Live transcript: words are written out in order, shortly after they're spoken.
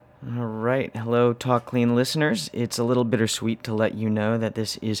All right. Hello, Talk Clean listeners. It's a little bittersweet to let you know that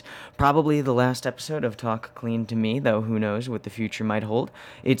this is probably the last episode of Talk Clean to me, though who knows what the future might hold.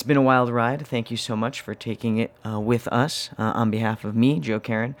 It's been a wild ride. Thank you so much for taking it with us on behalf of me, Joe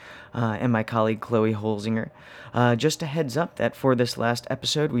Karen, and my colleague Chloe Holzinger. Just a heads up that for this last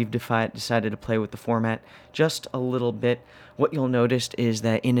episode, we've decided to play with the format just a little bit. What you'll notice is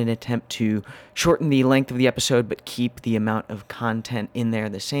that in an attempt to shorten the length of the episode but keep the amount of content in there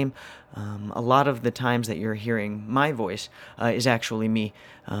the same, a lot of the times that you're hearing my voice is actually me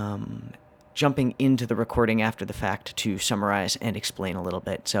jumping into the recording after the fact to summarize and explain a little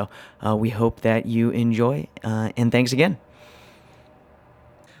bit. So we hope that you enjoy, and thanks again.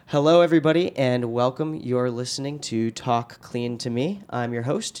 Hello, everybody, and welcome. You're listening to Talk Clean to Me. I'm your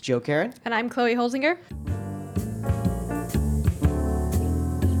host, Joe Karen. And I'm Chloe Holzinger.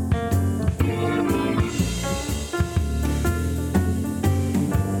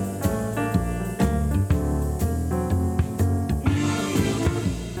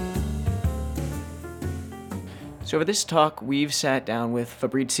 So for this talk, we've sat down with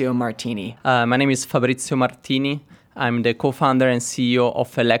Fabrizio Martini. My name is Fabrizio Martini. I'm the co-founder and CEO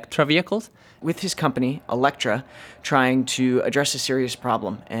of Electra Vehicles. With his company, Electra, trying to address a serious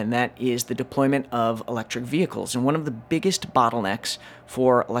problem, and that is the deployment of electric vehicles. And one of the biggest bottlenecks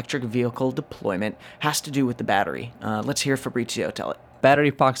for electric vehicle deployment has to do with the battery. Let's hear Fabrizio tell it.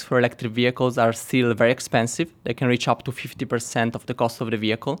 Battery packs for electric vehicles are still very expensive. They can reach up to 50% of the cost of the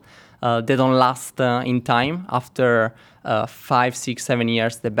vehicle. They don't last in time. After 5, 6, 7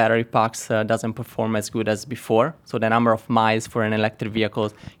 years, the battery packs doesn't perform as good as before. So the number of miles for an electric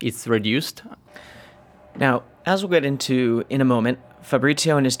vehicle is reduced. Now, as we'll get into in a moment,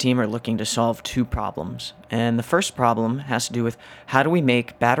 Fabrizio and his team are looking to solve two problems. And the first problem has to do with how do we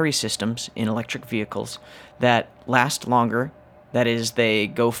make battery systems in electric vehicles that last longer. That is, they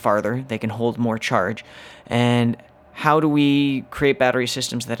go farther, they can hold more charge. And how do we create battery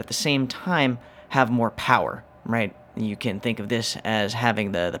systems that at the same time have more power, right? You can think of this as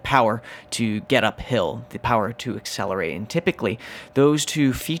having the power to get uphill, the power to accelerate. And typically, those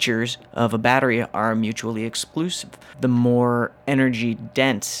two features of a battery are mutually exclusive. The more energy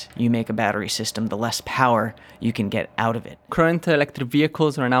dense you make a battery system, the less power you can get out of it. Current electric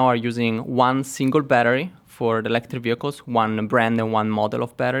vehicles right now are using one single battery for the electric vehicles, one brand and one model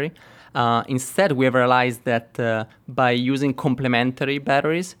of battery. Instead, we have realized that by using complementary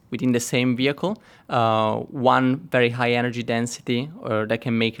batteries within the same vehicle, one very high energy density that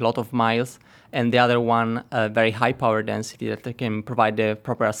can make a lot of miles, and the other one very high power density that can provide the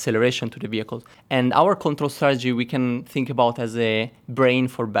proper acceleration to the vehicles. And our control strategy we can think about as a brain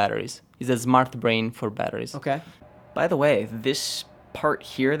for batteries. It's a smart brain for batteries. Okay. By the way, this part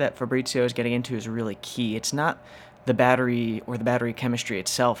here that Fabrizio is getting into is really key. It's not the battery or the battery chemistry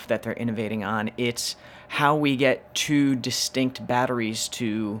itself that they're innovating on. It's how we get two distinct battery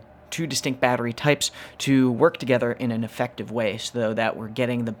types to work together in an effective way so that we're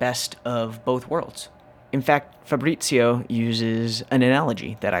getting the best of both worlds. In fact, Fabrizio uses an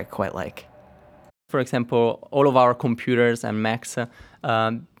analogy that I quite like. For example, all of our computers and Macs,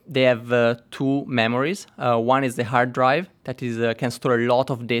 they have two memories. One is the hard drive that can store a lot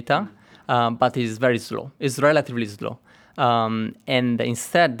of data, but is very slow. It's relatively slow. And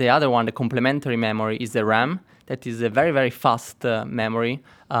instead, the other one, the complementary memory, is the RAM that is a very, very fast memory,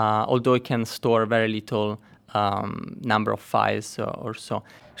 although it can store very little number of files or so.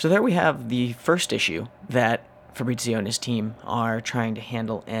 So there we have the first issue that Fabrizio and his team are trying to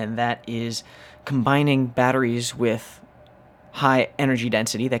handle, and that is combining batteries with high energy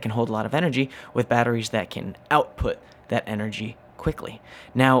density that can hold a lot of energy with batteries that can output that energy quickly.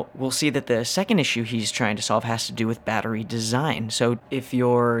 Now, we'll see that the second issue he's trying to solve has to do with battery design. So if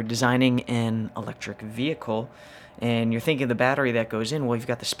you're designing an electric vehicle and you're thinking of the battery that goes in, well, you've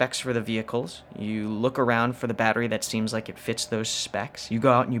got the specs for the vehicles. You look around for the battery that seems like it fits those specs. You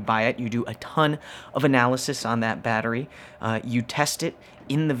go out and you buy it. You do a ton of analysis on that battery. You test it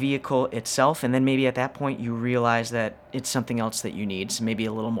in the vehicle itself, and then maybe at that point you realize that it's something else that you need, so maybe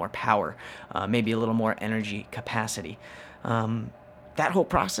a little more power, maybe a little more energy capacity. That whole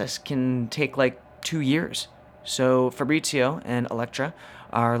process can take like 2 years. So Fabrizio and Electra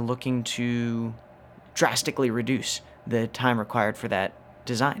are looking to drastically reduce the time required for that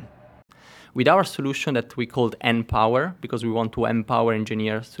design. With our solution that we called Empower, because we want to empower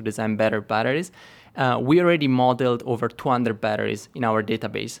engineers to design better batteries, we already modeled over 200 batteries in our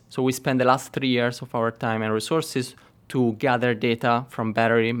database. So we spent the last 3 years of our time and resources to gather data from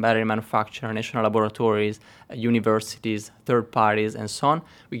battery manufacturers, national laboratories, universities, third parties, and so on.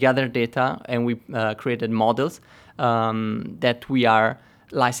 We gathered data and we created models that we are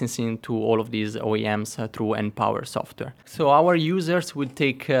licensing to all of these OEMs through Npower software. So our users would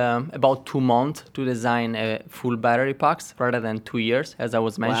take about 2 months to design a full battery packs rather than 2 years, as I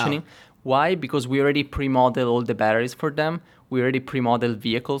was mentioning. Why? Because we already pre-model all the batteries for them. We already pre-model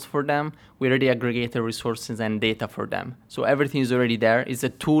vehicles for them. We already aggregate the resources and data for them. So everything is already there. It's a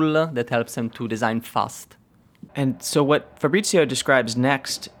tool that helps them to design fast. And so what Fabrizio describes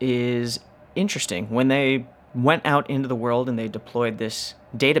next is interesting. When they went out into the world and they deployed this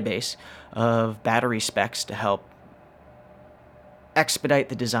database of battery specs to help expedite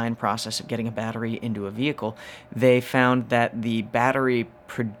the design process of getting a battery into a vehicle, they found that the battery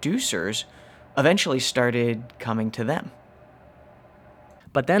producers eventually started coming to them.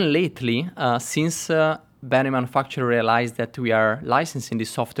 But then lately, since battery manufacturers realized that we are licensing this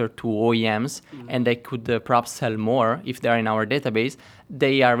software to OEMs and they could perhaps sell more if they're in our database,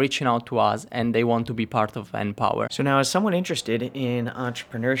 they are reaching out to us and they want to be part of Npower. So now, as someone interested in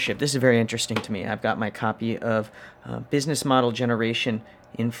entrepreneurship, this is very interesting to me. I've got my copy of Business Model Generation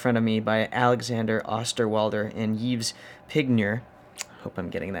in front of me by Alexander Osterwalder and Yves Pigneur. Hope I'm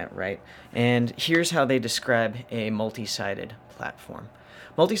getting that right. And here's how they describe a multi-sided platform.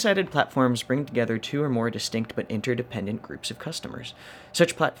 Multi-sided platforms bring together 2 or more distinct but interdependent groups of customers.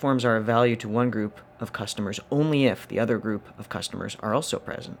 Such platforms are of value to one group of customers only if the other group of customers are also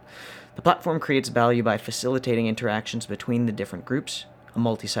present. The platform creates value by facilitating interactions between the different groups. A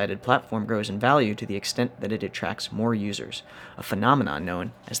multi-sided platform grows in value to the extent that it attracts more users, a phenomenon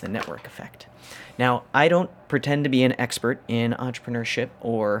known as the network effect. Now, I don't pretend to be an expert in entrepreneurship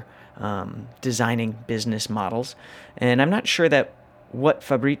or designing business models, and I'm not sure that what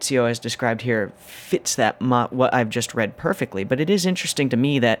Fabrizio has described here fits that what I've just read perfectly, but it is interesting to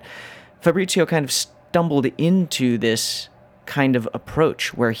me that Fabrizio kind of stumbled into this kind of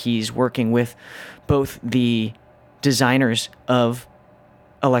approach where he's working with both the designers of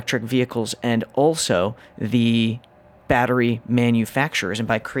electric vehicles and also the battery manufacturers, and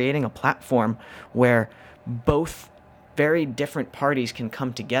by creating a platform where both very different parties can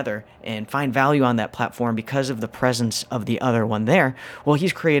come together and find value on that platform because of the presence of the other one there, well,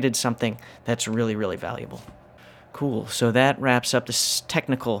 he's created something that's really, really valuable. Cool. So that wraps up the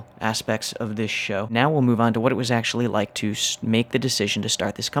technical aspects of this show. Now we'll move on to what it was actually like to make the decision to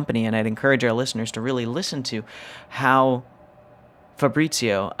start this company, and I'd encourage our listeners to really listen to how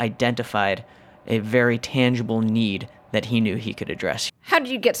Fabrizio identified a very tangible need that he knew he could address. How did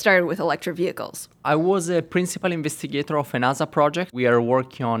you get started with electric vehicles? I was a principal investigator of a NASA project. We are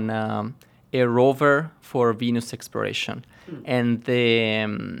working on a rover for Venus exploration. And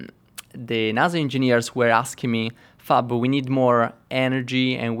the NASA engineers were asking me, Fab, we need more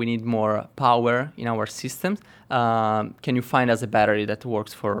energy and we need more power in our systems. Can you find us a battery that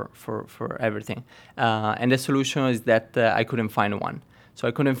works for everything? And the solution is that I couldn't find one. So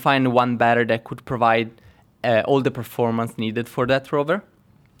I couldn't find one battery that could provide all the performance needed for that rover.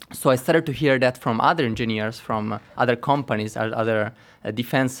 So I started to hear that from other engineers, from other companies, other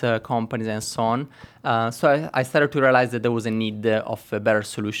defense companies and so on. So I started to realize that there was a need of a better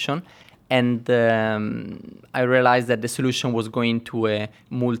solution. And I realized that the solution was going to a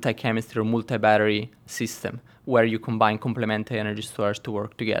multi-chemistry or multi-battery system where you combine complementary energy storage to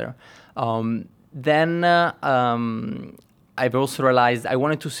work together. Then I've also realized I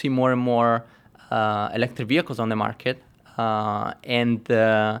wanted to see more and more electric vehicles on the market.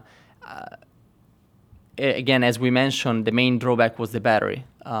 Again, as we mentioned, the main drawback was the battery.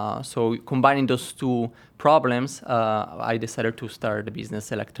 So combining those 2 problems, I decided to start the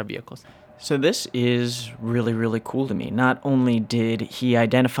business electric vehicles. So this is really, really cool to me. Not only did he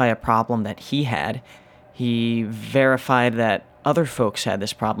identify a problem that he had, he verified that other folks had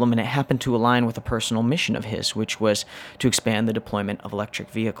this problem, and it happened to align with a personal mission of his, which was to expand the deployment of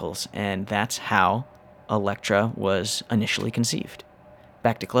electric vehicles. And that's how Electra was initially conceived.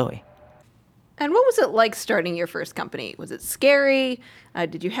 Back to Chloe. And what was it like starting your first company? Was it scary?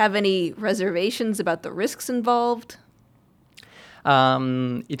 Did you have any reservations about the risks involved?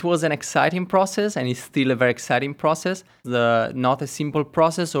 It was an exciting process, and it's still a very exciting process. Not a simple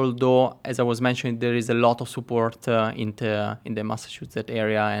process, although, as I was mentioning, there is a lot of support in the Massachusetts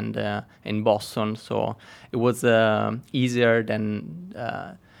area and in Boston. So it was easier than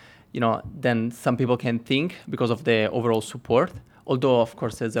some people can think because of the overall support. Although, of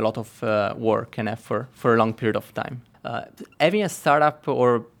course, there's a lot of work and effort for a long period of time. Having a startup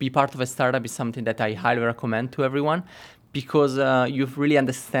or be part of a startup is something that I highly recommend to everyone, because you really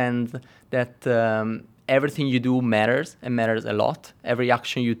understand that everything you do matters and matters a lot. Every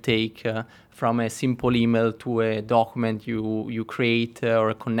action you take, from a simple email to a document you create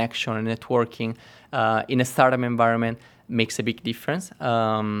or a connection, a networking in a startup environment, makes a big difference.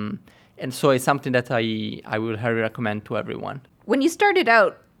 And so it's something that I will highly recommend to everyone. When you started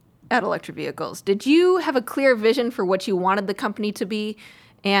out at Electric Vehicles, did you have a clear vision for what you wanted the company to be?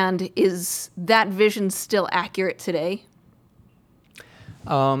 And is that vision still accurate today?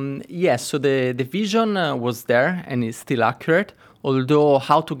 Yes, so the vision was there and is still accurate, although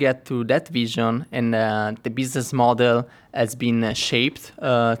how to get to that vision and the business model has been shaped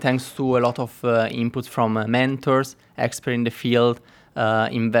thanks to a lot of input from mentors, experts in the field,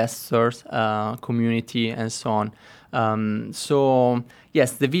 investors, community, and so on. So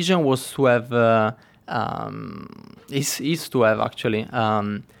yes, the vision was to have, is to have actually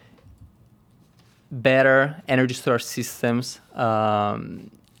better energy storage systems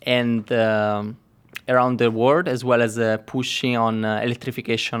and around the world, as well as pushing on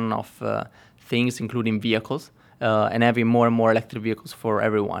electrification of things, including vehicles, and having more and more electric vehicles for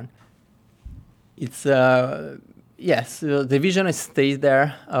everyone. It's yes, the vision is stays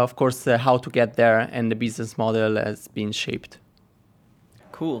there. Of course, how to get there and the business model has been shaped.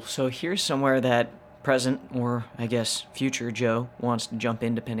 Cool. So here's somewhere that present, or I guess future Joe wants to jump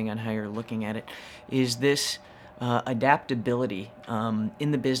in, depending on how you're looking at it, is this adaptability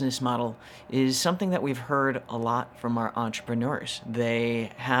in the business model is something that we've heard a lot from our entrepreneurs.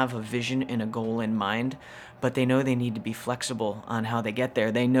 They have a vision and a goal in mind, but they know they need to be flexible on how they get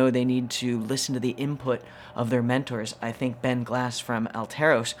there. They know they need to listen to the input of their mentors. I think Ben Glass from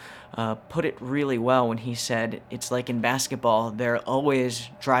Alteros put it really well when he said, it's like in basketball, they're always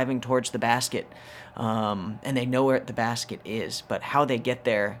driving towards the basket. And they know where the basket is, but how they get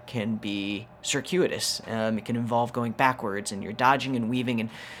there can be circuitous. It can involve going backwards, and you're dodging and weaving and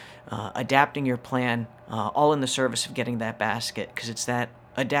adapting your plan, all in the service of getting that basket, because it's that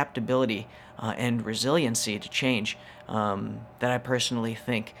adaptability and resiliency to change that I personally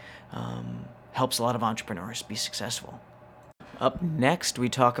think helps a lot of entrepreneurs be successful. Up next, we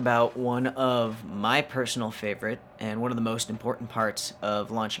talk about one of my personal favorite and one of the most important parts of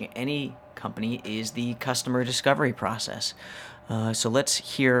launching any company is the customer discovery process. So let's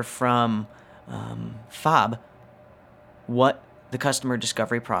hear from Fab what the customer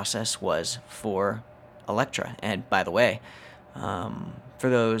discovery process was for Electra. And by the way, for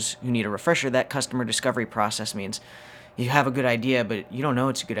those who need a refresher, that customer discovery process means you have a good idea, but you don't know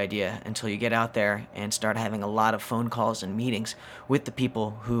it's a good idea until you get out there and start having a lot of phone calls and meetings with the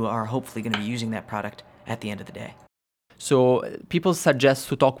people who are hopefully going to be using that product at the end of the day. So people suggest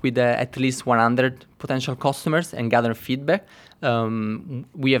to talk with at least 100 potential customers and gather feedback.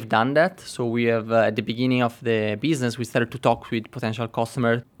 We have done that. So we have, at the beginning of the business, we started to talk with potential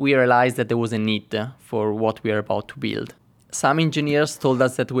customers. We realized that there was a need for what we are about to build. Some engineers told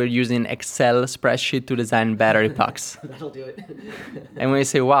us that we're using Excel spreadsheet to design battery packs. That'll do it. And we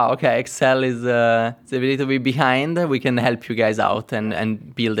say, wow, okay, Excel is a little bit behind. We can help you guys out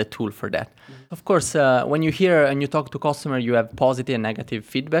and build a tool for that. Of course, when you hear and you talk to customer, you have positive and negative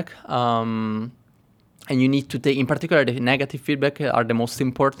feedback. And you need to take, in particular, the negative feedback are the most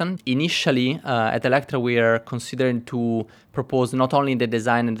important. Initially, at Electra, we are considering to propose not only the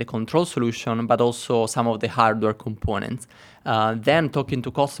design and the control solution, but also some of the hardware components. Then, talking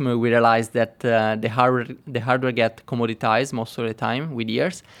to customer, we realized that the hardware get commoditized most of the time with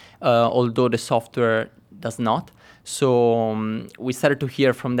years, although the software does not. So we started to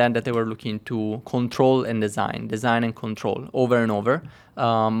hear from them that they were looking to control and design and control over and over,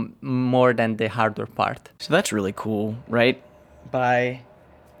 more than the hardware part. So that's really cool, right? By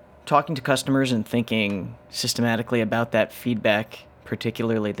talking to customers and thinking systematically about that feedback,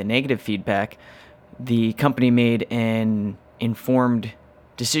 particularly the negative feedback, the company made an informed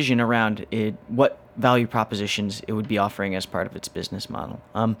decision around it, what value propositions it would be offering as part of its business model.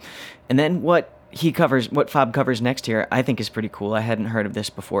 And then what Fab covers next here, I think is pretty cool. I hadn't heard of this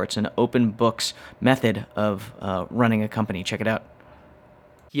before. It's an open books method of running a company. Check it out.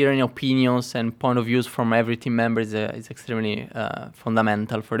 Hearing opinions and point of views from every team member is extremely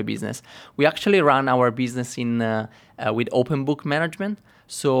fundamental for the business. We actually run our business with open book management.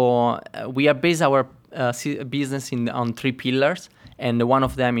 So we are based our business on 3 pillars, and one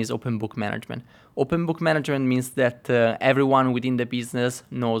of them is open book management. Open book management means that everyone within the business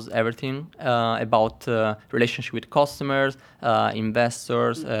knows everything about relationship with customers,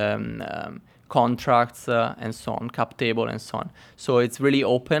 investors, contracts, and so on, cap table, and so on. So it's really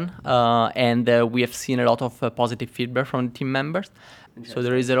open, and we have seen a lot of positive feedback from the team members. So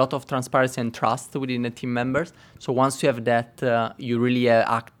there is a lot of transparency and trust within the team members. So once you have that, you really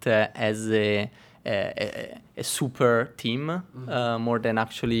act as a super team, more than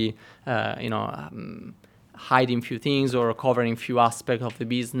actually, hiding few things or covering few aspects of the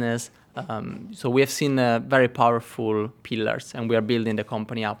business. So we have seen very powerful pillars, and we are building the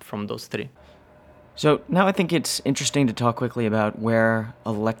company up from those three. So now I think it's interesting to talk quickly about where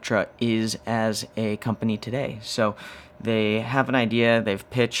Electra is as a company today. So they have an idea, they've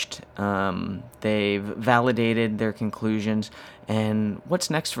pitched, they've validated their conclusions, and what's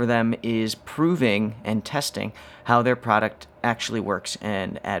next for them is proving and testing how their product actually works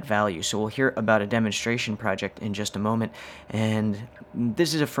and add value. So we'll hear about a demonstration project in just a moment, and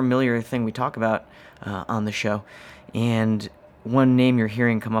this is a familiar thing we talk about on the show, and one name you're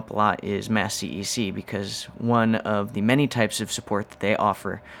hearing come up a lot is Mass CEC, because one of the many types of support that they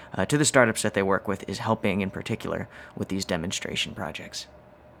offer to the startups that they work with is helping in particular with these demonstration projects.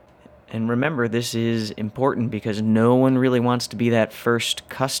 And remember, this is important because no one really wants to be that first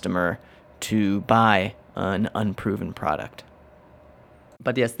customer to buy an unproven product.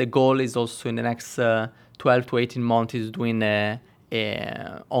 But yes, the goal is also in the next 12 to 18 months is doing a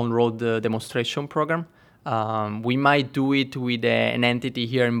on-road demonstration program. We might do it with an entity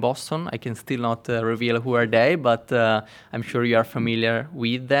here in Boston. I can still not reveal who are they, but I'm sure you are familiar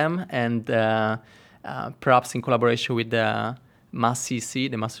with them, and perhaps in collaboration with the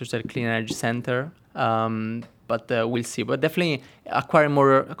MassCC, the Massachusetts Clean Energy Center. But we'll see. But definitely acquiring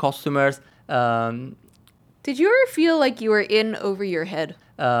more customers. Did you ever feel like you were in over your head?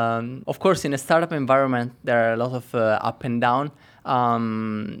 Of course, in a startup environment, there are a lot of up and down.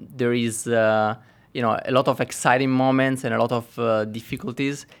 There is a lot of exciting moments and a lot of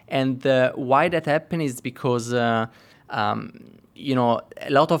difficulties. And why that happened is because, a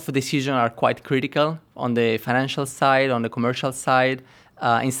lot of decisions are quite critical on the financial side, on the commercial side.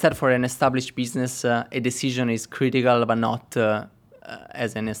 Instead, for an established business, a decision is critical, but not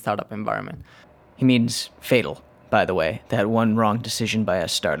as in a startup environment. He means fatal, by the way. That one wrong decision by a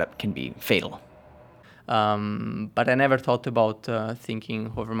startup can be fatal. But I never thought about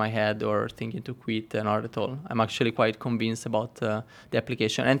thinking over my head or thinking to quit, not at all. I'm actually quite convinced about the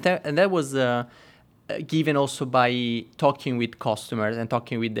application. And that was given also by talking with customers and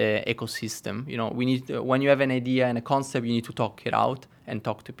talking with the ecosystem. We need when you have an idea and a concept, you need to talk it out and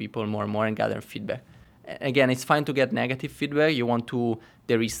talk to people more and more and gather feedback. Again, it's fine to get negative feedback. You want to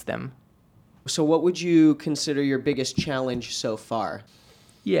de-risk them. So what would you consider your biggest challenge so far?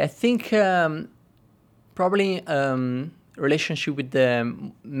 Yeah, I think probably relationship with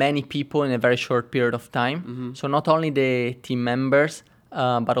many people in a very short period of time. Mm-hmm. So not only the team members,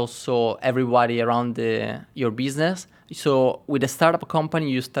 but also everybody around your business. So with a startup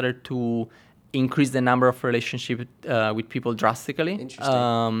company, you started to increase the number of relationships with people drastically.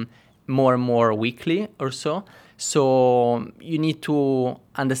 Interesting. More and more weekly or so. So you need to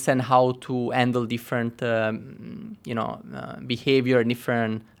understand how to handle different, behavior,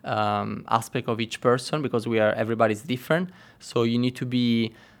 different aspect of each person, because everybody's different. So you need to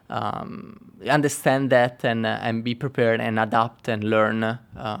be understand that and be prepared and adapt and learn.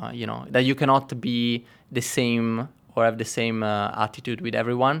 That you cannot be the same or have the same attitude with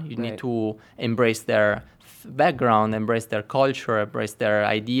everyone. You need to embrace their background, embrace their culture, embrace their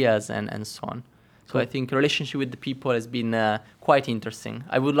ideas, and so on. So I think relationship with the people has been quite interesting.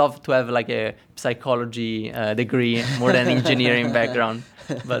 I would love to have like a psychology degree more than engineering background.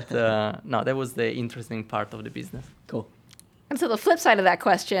 But no, that was the interesting part of the business. Cool. And so the flip side of that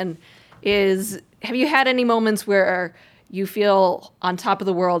question is, have you had any moments where you feel on top of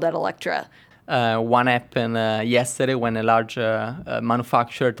the world at Electra? One happened yesterday when a large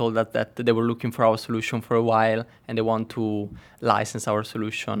manufacturer told us that they were looking for our solution for a while and they want to license our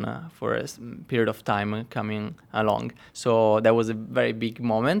solution for a period of time coming along. So that was a very big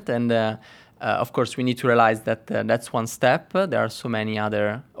moment. And of course, we need to realize that that's one step. There are so many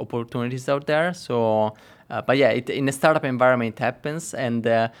other opportunities out there. So, but yeah, in a startup environment, it happens. And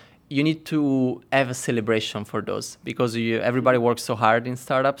you need to have a celebration for those, because everybody works so hard in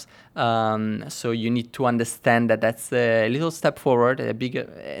startups. So you need to understand that that's a little step forward, a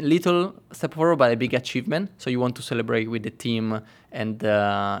little step forward, but a big achievement. So you want to celebrate with the team and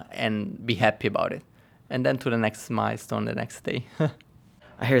be happy about it. And then to the next milestone the next day.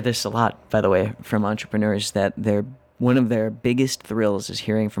 I hear this a lot, by the way, from entrepreneurs, that one of their biggest thrills is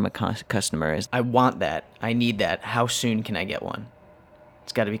hearing from a customer is, I want that, I need that, how soon can I get one?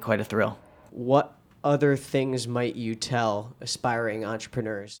 It's got to be quite a thrill. What other things might you tell aspiring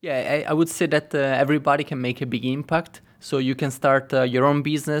entrepreneurs? Yeah, I would say that everybody can make a big impact. So you can start your own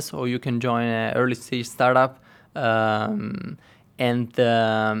business, or you can join an early stage startup. And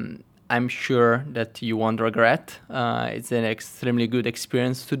I'm sure that you won't regret. It's an extremely good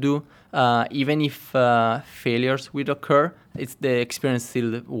experience to do. Even if failures will occur, it's the experience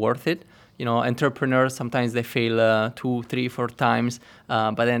still worth it. entrepreneurs, sometimes they fail 2, 3, 4 times,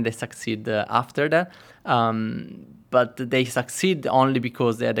 but then they succeed after that. But they succeed only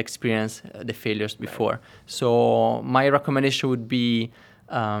because they had experienced the failures before. Right. So my recommendation would be,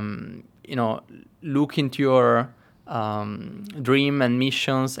 look into your dream and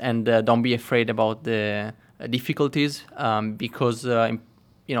missions, and don't be afraid about the difficulties, because there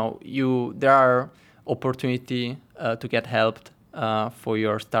are opportunity to get helped for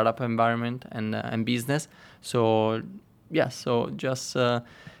your startup environment and business. So just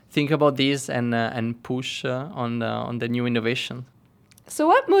think about this and push on the new innovation. So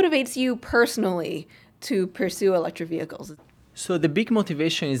what motivates you personally to pursue electric vehicles? So the big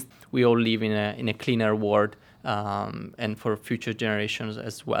motivation is we all live in a cleaner world, and for future generations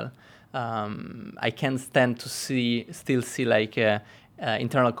as well. I can't stand to still see like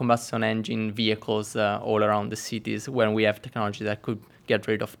internal combustion engine vehicles all around the cities when we have technology that could get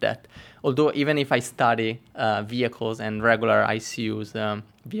rid of that. Although even if I study vehicles and regular ICUs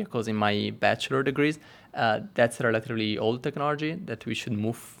vehicles in my bachelor degrees, that's a relatively old technology that we should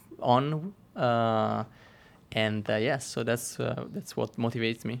move on. So that's what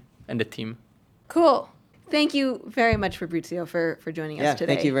motivates me and the team. Cool. Thank you very much, Fabrizio, for joining us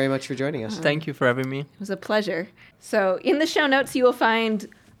today. Thank you very much for joining us. Thank you for having me. It was a pleasure. So in the show notes, you will find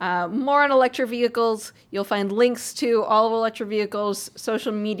more on electric vehicles. You'll find links to all of electric vehicles,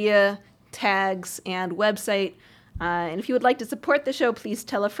 social media, tags, and website. And if you would like to support the show, please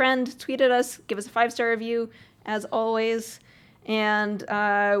tell a friend, tweet at us, give us a 5-star review, as always. And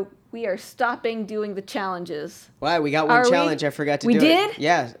we are stopping doing the challenges. Wow, we got one challenge. I forgot to do it. We did?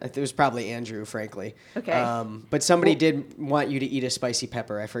 Yeah, it was probably Andrew, frankly. Okay. But somebody did want you to eat a spicy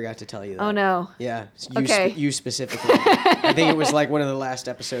pepper. I forgot to tell you that. Oh, no. Yeah, Okay. You specifically. I think it was like one of the last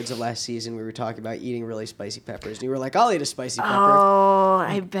episodes of last season. We were talking about eating really spicy peppers. And you were like, I'll eat a spicy pepper. Oh,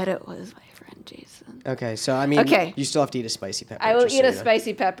 I bet it was my friend Jason. Okay, so I mean, you still have to eat a spicy pepper. I will eat a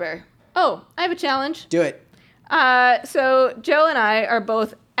spicy pepper. Oh, I have a challenge. Do it. So Joe and I are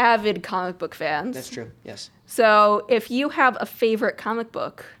both avid comic book fans. That's true, yes. So if you have a favorite comic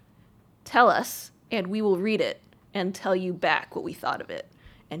book, tell us, and we will read it and tell you back what we thought of it.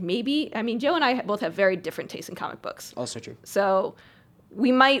 And Joe and I both have very different tastes in comic books. Also true. So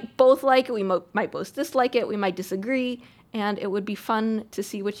we might both like it, we might both dislike it, we might disagree, and it would be fun to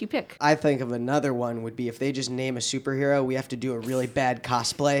see what you pick. I think of another one would be if they just name a superhero, we have to do a really bad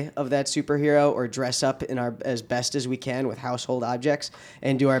cosplay of that superhero or dress up as best as we can with household objects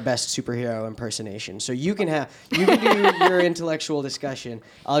and do our best superhero impersonation. So you can do your intellectual discussion.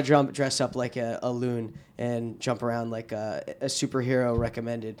 I'll dress up like a loon and jump around like a superhero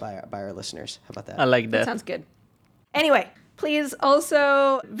recommended by our listeners. How about that? I like that. That sounds good. Anyway, please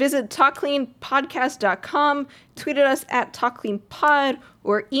also visit talkcleanpodcast.com, tweet at us at talkcleanpod,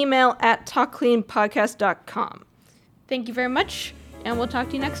 or email at talkcleanpodcast.com. Thank you very much, and we'll talk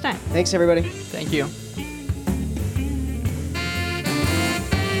to you next time. Thanks, everybody. Thank you.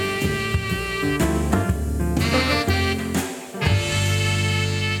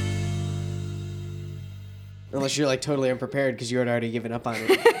 Unless you're like totally unprepared because you had already given up on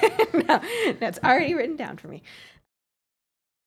it. No, that's already written down for me.